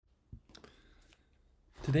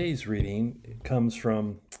Today's reading comes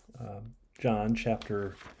from John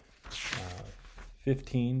chapter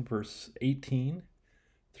 15, verse 18,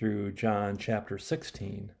 through John chapter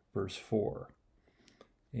 16, verse 4.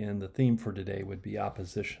 And the theme for today would be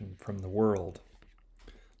opposition from the world.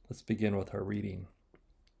 Let's begin with our reading.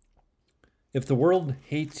 If the world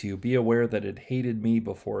hates you, be aware that it hated me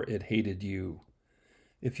before it hated you.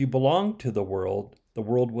 If you belonged to the world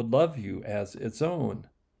would love you as its own.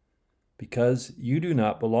 Because you do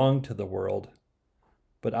not belong to the world,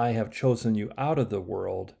 but I have chosen you out of the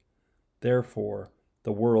world, therefore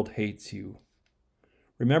the world hates you.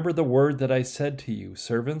 Remember the word that I said to you,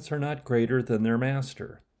 servants are not greater than their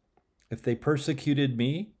master. If they persecuted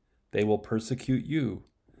me, they will persecute you.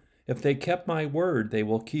 If they kept my word, they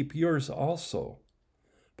will keep yours also.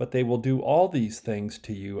 But they will do all these things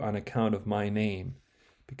to you on account of my name,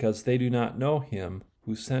 because they do not know him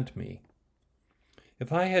who sent me.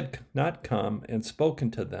 If I had not come and spoken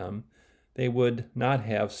to them, they would not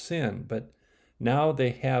have sin, but now they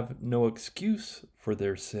have no excuse for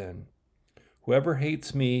their sin. Whoever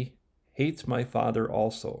hates me hates my Father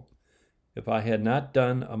also. If I had not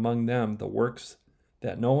done among them the works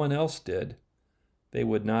that no one else did, they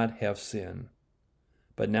would not have sin.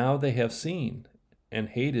 But now they have seen and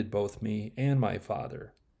hated both me and my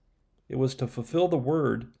Father. It was to fulfill the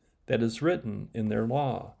word that is written in their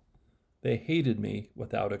law. They hated me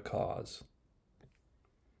without a cause.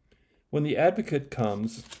 When the advocate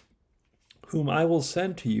comes, whom I will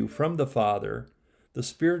send to you from the Father, the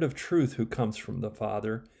Spirit of truth who comes from the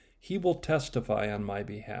Father, he will testify on my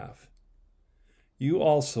behalf. You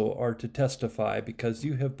also are to testify because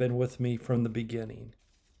you have been with me from the beginning.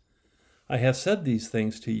 I have said these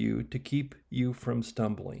things to you to keep you from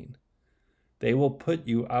stumbling. They will put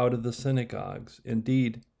you out of the synagogues.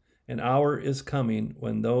 Indeed, an hour is coming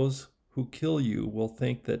when those who kill you will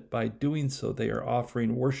think that by doing so they are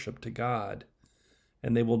offering worship to God,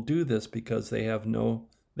 and they will do this because they have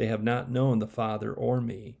not known the Father or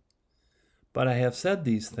me. But I have said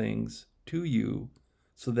these things to you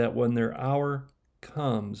so that when their hour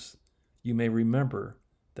comes, you may remember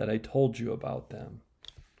that I told you about them.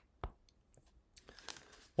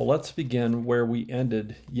 Well, let's begin where we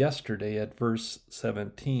ended yesterday at verse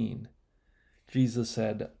 17. Jesus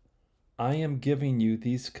said, I am giving you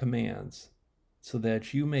these commands so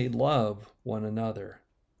that you may love one another.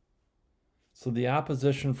 So the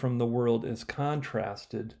opposition from the world is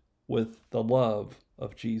contrasted with the love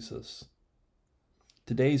of Jesus.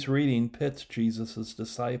 Today's reading pits Jesus'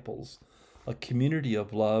 disciples, a community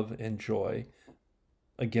of love and joy,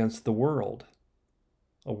 against the world,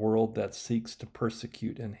 a world that seeks to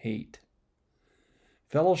persecute and hate.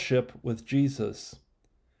 Fellowship with Jesus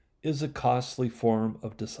is a costly form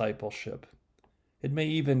of discipleship. It may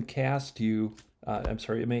even cost you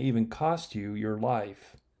your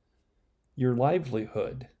life, your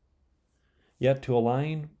livelihood. Yet to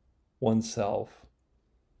align oneself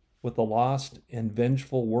with the lost and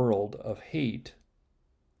vengeful world of hate,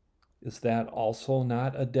 is that also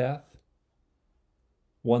not a death?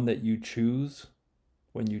 One that you choose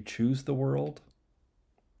when you choose the world?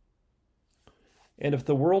 And if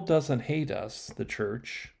the world doesn't hate us, the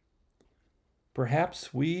church,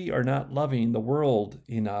 perhaps we are not loving the world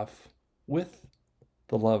enough with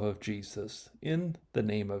the love of Jesus, in the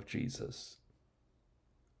name of Jesus.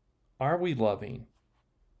 Are we loving?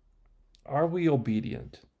 Are we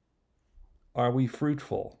obedient? Are we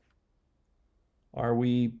fruitful? Are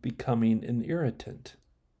we becoming an irritant?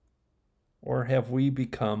 Or have we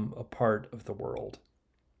become a part of the world?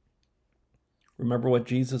 Remember what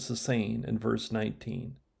Jesus is saying in verse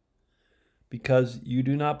 19. Because you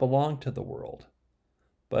do not belong to the world,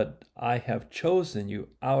 but I have chosen you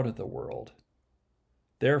out of the world.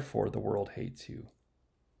 Therefore, the world hates you.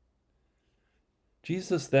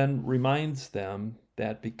 Jesus then reminds them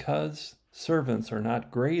that because servants are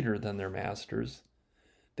not greater than their masters,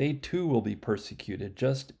 they too will be persecuted,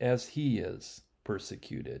 just as he is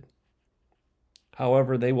persecuted.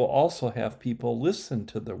 However, they will also have people listen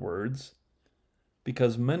to the words,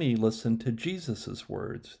 because many listened to Jesus'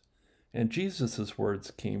 words, and Jesus'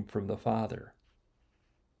 words came from the Father.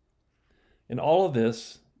 And all of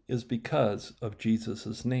this is because of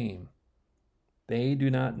Jesus' name. They do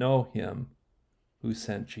not know him who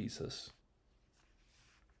sent Jesus.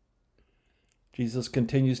 Jesus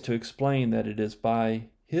continues to explain that it is by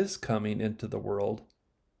his coming into the world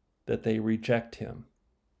that they reject him.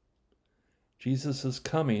 Jesus'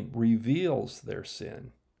 coming reveals their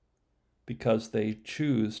sin because they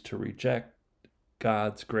choose to reject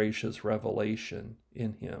God's gracious revelation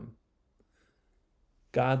in him.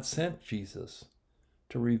 God sent Jesus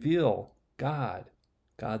to reveal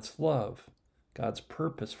God's love God's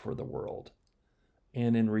purpose for the world.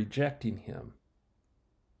 And in rejecting him,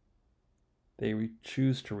 they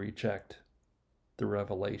choose to reject the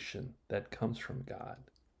revelation that comes from God.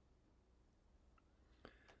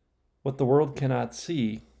 What the world cannot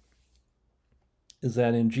see is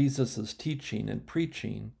that in Jesus' teaching and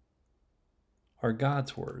preaching are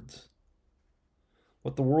God's words.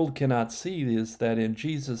 What the world cannot see is that in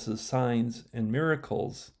Jesus' signs and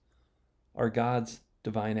miracles are God's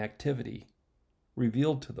divine activity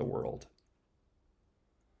revealed to the world.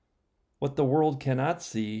 What the world cannot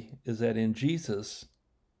see is that in Jesus,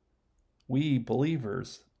 we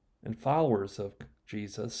believers and followers of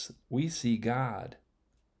Jesus, we see God.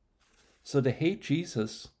 So to hate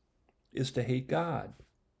Jesus is to hate God.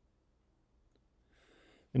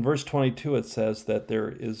 In verse 22, it says that there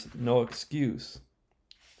is no excuse.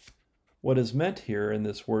 What is meant here in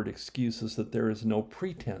this word excuse is that there is no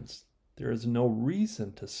pretense. There is no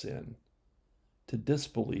reason to sin, to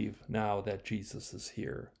disbelieve now that Jesus is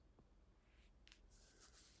here.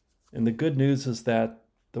 And the good news is that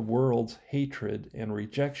the world's hatred and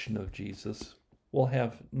rejection of Jesus will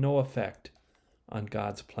have no effect on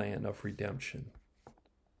God's plan of redemption.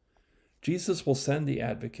 Jesus will send the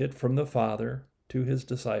advocate from the Father to his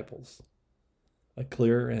disciples, a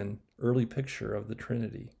clear and early picture of the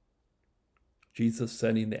Trinity. Jesus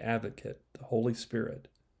sending the advocate, the Holy Spirit,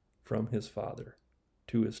 from his Father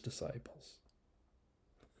to his disciples.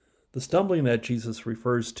 The stumbling that Jesus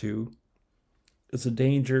refers to is a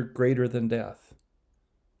danger greater than death.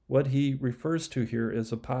 What he refers to here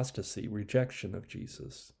is apostasy, rejection of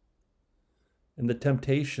Jesus. And the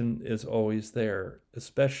temptation is always there,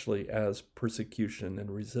 especially as persecution and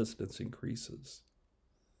resistance increases.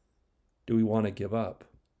 Do we want to give up?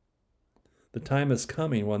 The time is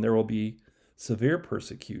coming when there will be severe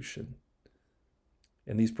persecution.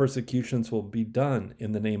 And these persecutions will be done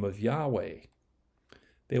in the name of Yahweh.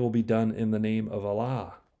 They will be done in the name of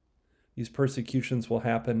Allah. These persecutions will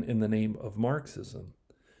happen in the name of Marxism.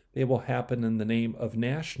 They will happen in the name of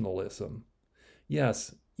nationalism.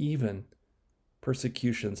 Yes, even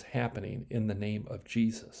persecutions happening in the name of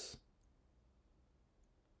Jesus.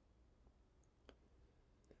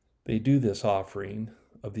 They do this offering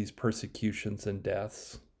of these persecutions and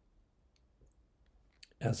deaths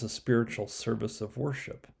as a spiritual service of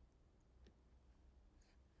worship.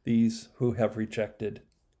 These who have rejected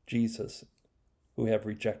Jesus, who have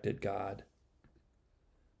rejected God.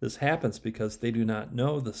 This happens because they do not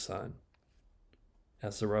know the Son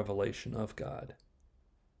as the revelation of God.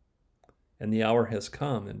 And the hour has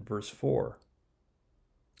come in verse 4.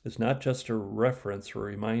 It's not just a reference or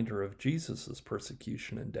a reminder of Jesus'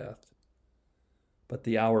 persecution and death, but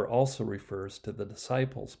the hour also refers to the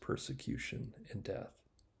disciples' persecution and death.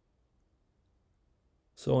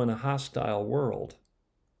 So in a hostile world,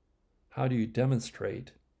 how do you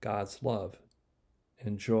demonstrate God's love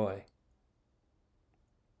and joy?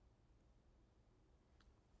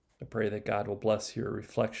 I pray that God will bless your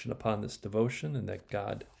reflection upon this devotion and that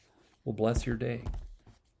God will bless your day.